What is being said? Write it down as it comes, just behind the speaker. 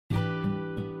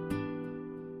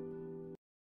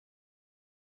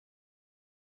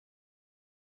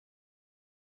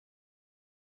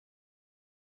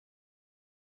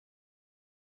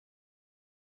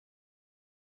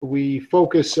we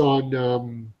focus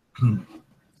on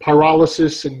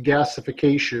pyrolysis and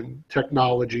gasification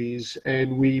technologies,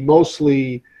 and we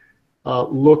mostly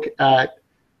look at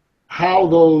how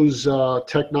those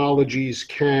technologies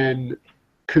can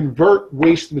convert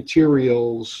waste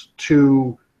materials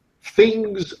to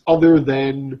things other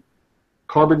than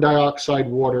carbon dioxide,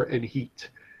 water, and heat.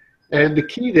 And the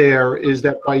key there is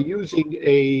that by using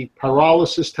a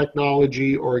pyrolysis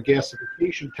technology or a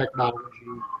gasification technology,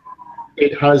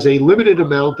 it has a limited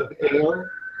amount of air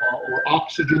or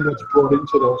oxygen that's brought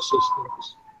into those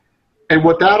systems. And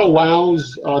what that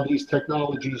allows these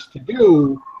technologies to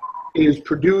do is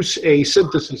produce a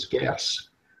synthesis gas.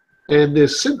 And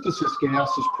this synthesis gas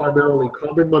is primarily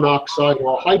carbon monoxide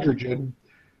or hydrogen.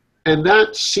 And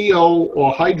that CO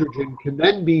or hydrogen can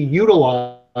then be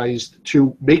utilized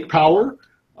to make power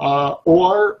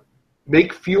or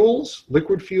make fuels,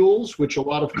 liquid fuels, which a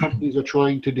lot of companies are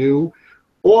trying to do,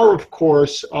 or of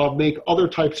course, make other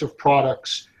types of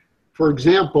products. For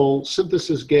example,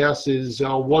 synthesis gas is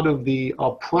one of the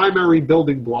primary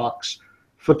building blocks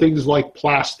for things like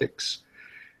plastics.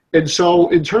 And so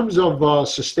in terms of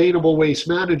sustainable waste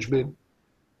management,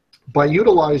 by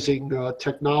utilizing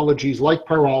technologies like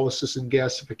pyrolysis and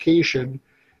gasification,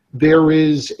 there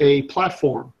is a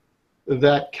platform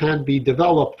that can be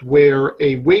developed where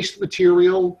a waste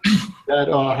material that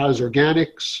has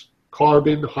organics,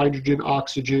 carbon, hydrogen,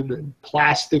 oxygen, and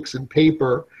plastics and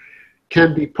paper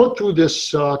can be put through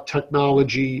this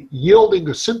technology, yielding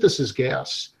a synthesis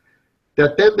gas,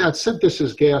 that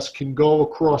synthesis gas can go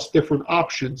across different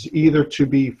options, either to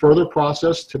be further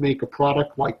processed to make a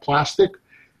product like plastic,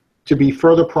 to be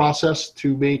further processed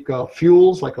to make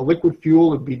fuels like a liquid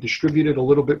fuel and be distributed a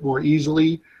little bit more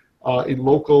easily in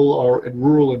local or in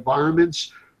rural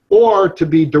environments, or to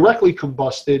be directly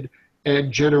combusted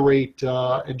and generate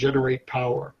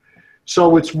power.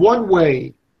 So it's one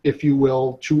way, if you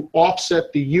will, to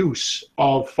offset the use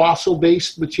of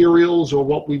fossil-based materials, or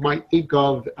what we might think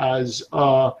of as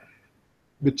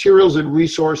materials and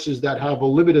resources that have a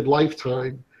limited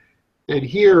lifetime. And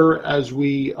here, as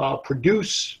we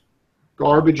produce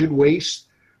garbage and waste,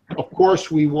 of course,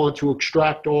 we want to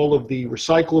extract all of the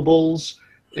recyclables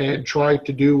and try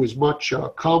to do as much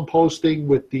composting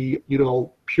with the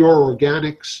pure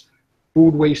organics,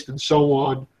 food waste, and so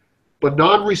on. But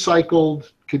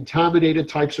non-recycled, contaminated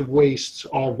types of wastes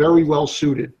are very well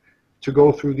suited to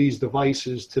go through these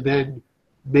devices to then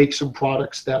make some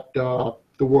products that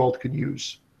the world can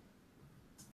use.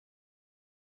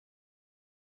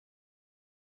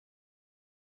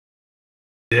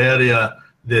 The area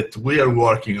that we are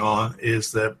working on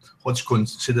is what's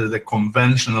considered the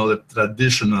conventional, the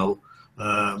traditional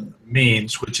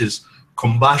means, which is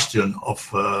combustion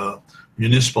of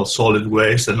municipal solid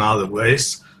waste and other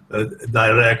waste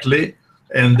directly,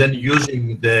 and then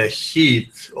using the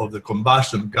heat of the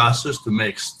combustion gases to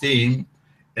make steam,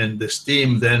 and the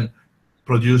steam then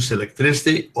produce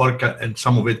electricity, and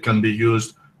some of it can be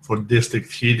used for district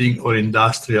heating or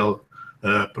industrial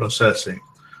processing.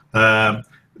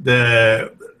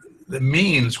 The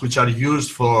means which are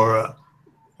used for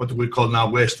what we call now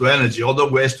waste to energy, although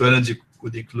waste to energy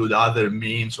could include other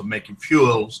means of making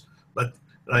fuels, but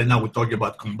right now we're talking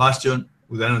about combustion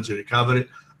with energy recovery,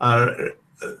 are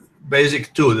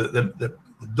basic two. The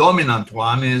dominant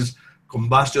one is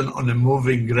combustion on a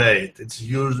moving rate. It's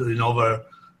used in over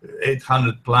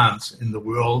 800 plants in the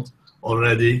world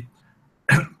already.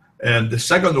 And the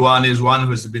second one is one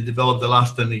which has been developed the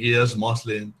last 10 years,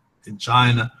 mostly in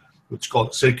China, which is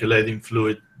called circulating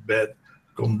fluid bed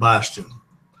combustion.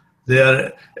 They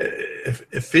are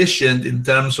efficient in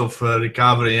terms of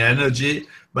recovering energy,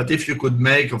 but if you could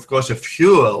make, of course, a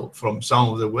fuel from some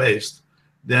of the waste,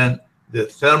 then the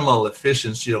thermal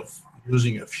efficiency of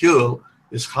using a fuel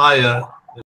is higher.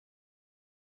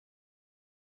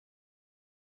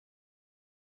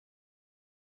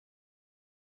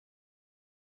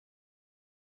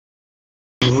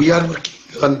 We are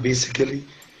working on basically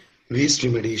waste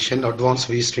remediation, advanced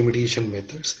waste remediation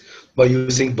methods by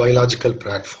using biological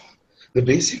platform. The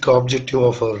basic objective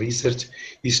of our research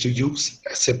is to use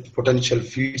as a potential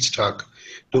feedstock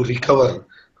to recover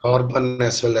carbon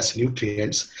as well as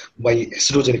nutrients by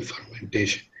acidogenic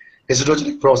fermentation.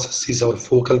 Acidogenic process is our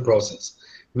focal process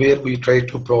where we try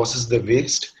to process the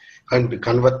waste and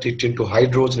convert it into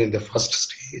hydrogen in the first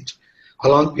stage.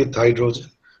 Along with hydrogen,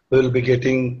 we will be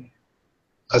getting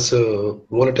as a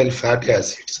volatile fatty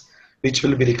acids, which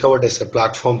will be recovered as a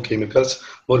platform chemicals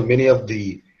or many of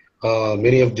the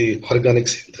organic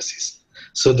synthesis.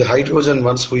 So the hydrogen,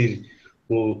 once we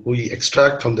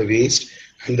extract from the waste,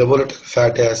 and the volatile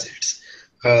fatty acids,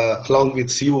 along with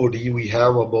COD, we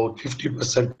have about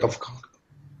 50% of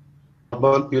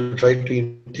carbon, we will try to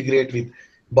integrate with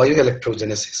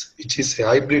bioelectrogenesis, which is a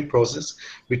hybrid process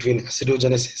between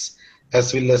acidogenesis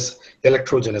as well as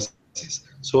electrogenesis,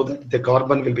 so that the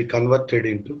carbon will be converted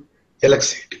into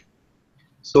electricity.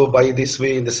 So by this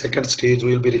way, in the second stage,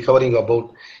 we will be recovering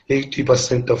about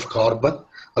 80% of carbon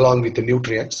along with the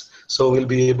nutrients. So we'll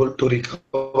be able to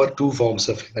recover two forms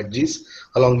of energies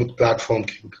along with platform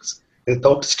chemicals. In the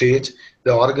third stage,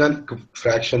 the organic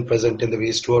fraction present in the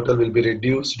wastewater will be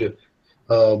reduced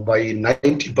by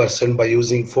 90% by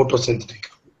using photosynthetic,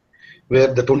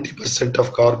 where the 20%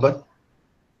 of carbon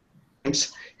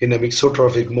in a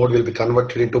mixotrophic mode will be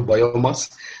converted into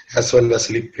biomass as well as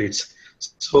lipids.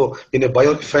 So in a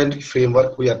biorefinery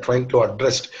framework, we are trying to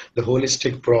address the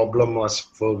holistic problem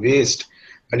for waste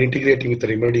and integrating with the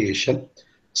remediation.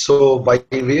 So by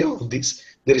way of this,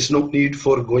 there is no need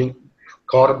for going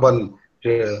carbon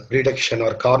reduction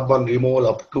or carbon removal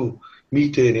up to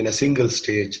methane in a single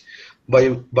stage. By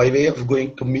way of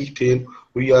going to methane,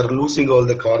 we are losing all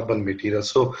the carbon material.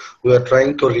 So we are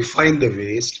trying to refine the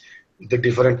waste, the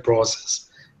different process,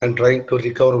 and trying to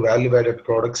recover value-added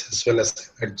products as well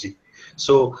as energy.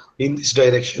 So in this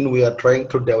direction, we are trying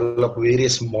to develop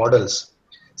various models,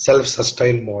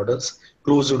 self-sustained models,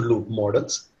 closed-loop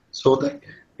models, so that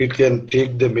it can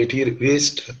take the material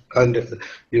waste and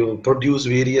produce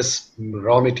various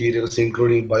raw materials,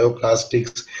 including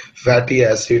bioplastics, fatty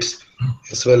acids,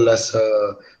 as well as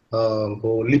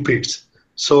lipids.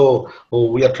 So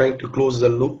we are trying to close the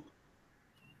loop,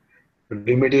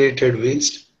 remediated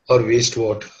waste or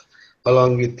wastewater,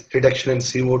 along with reduction in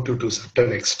CO2 to a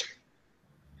certain extent.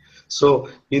 So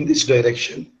in this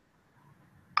direction,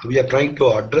 we are trying to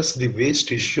address the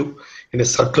waste issue in a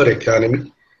circular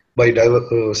economy by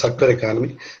circular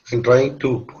economy, and trying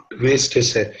to put waste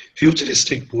as a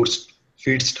futuristic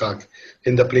feedstock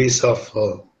in the place of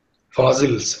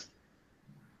fossils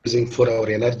using for our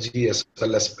energy as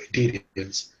well as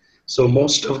materials. So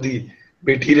most of the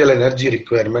material energy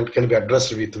requirement can be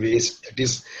addressed with waste. That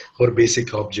is our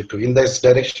basic objective. In this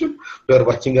direction, we are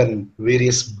working on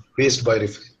various waste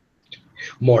biorefinery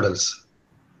models.